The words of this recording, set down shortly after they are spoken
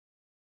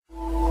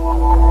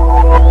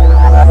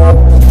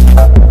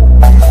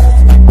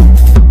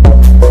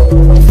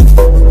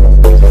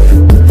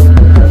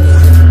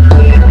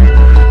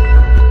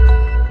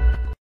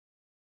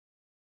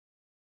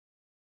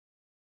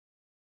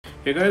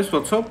Hey guys,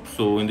 what's up?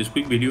 So in this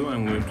quick video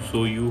I'm going to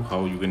show you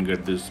how you can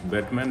get this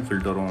Batman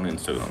filter on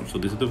Instagram. So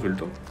this is the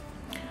filter.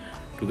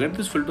 To get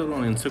this filter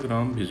on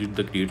Instagram, visit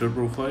the creator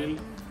profile.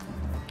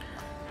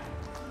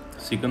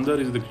 Sikandar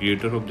is the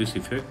creator of this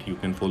effect. You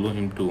can follow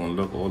him to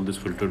unlock all this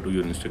filter to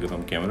your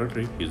Instagram camera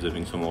tray. He's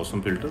having some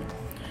awesome filter.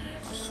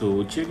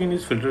 So check in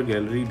his filter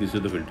gallery. This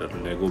is the filter,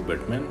 Lego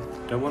Batman.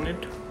 Tap on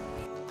it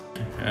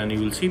and you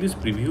will see this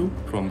preview.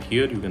 From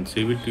here you can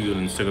save it to your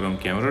Instagram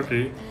camera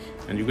tray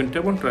and you can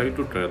tap on try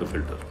to try the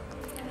filter.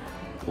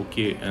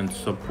 Okay, and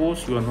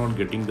suppose you are not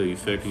getting the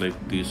effect like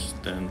this,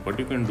 then what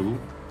you can do,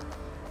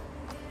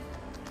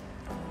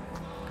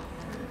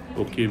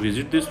 okay,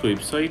 visit this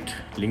website.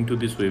 Link to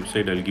this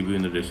website I'll give you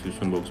in the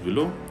description box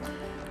below.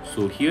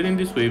 So here in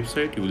this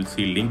website you will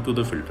see link to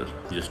the filter.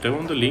 Just tap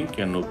on the link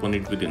and open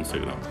it with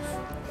Instagram.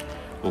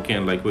 Okay,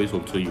 and likewise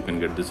also you can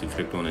get this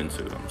effect on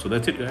Instagram. So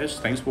that's it guys,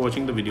 thanks for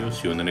watching the video.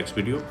 See you in the next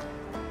video.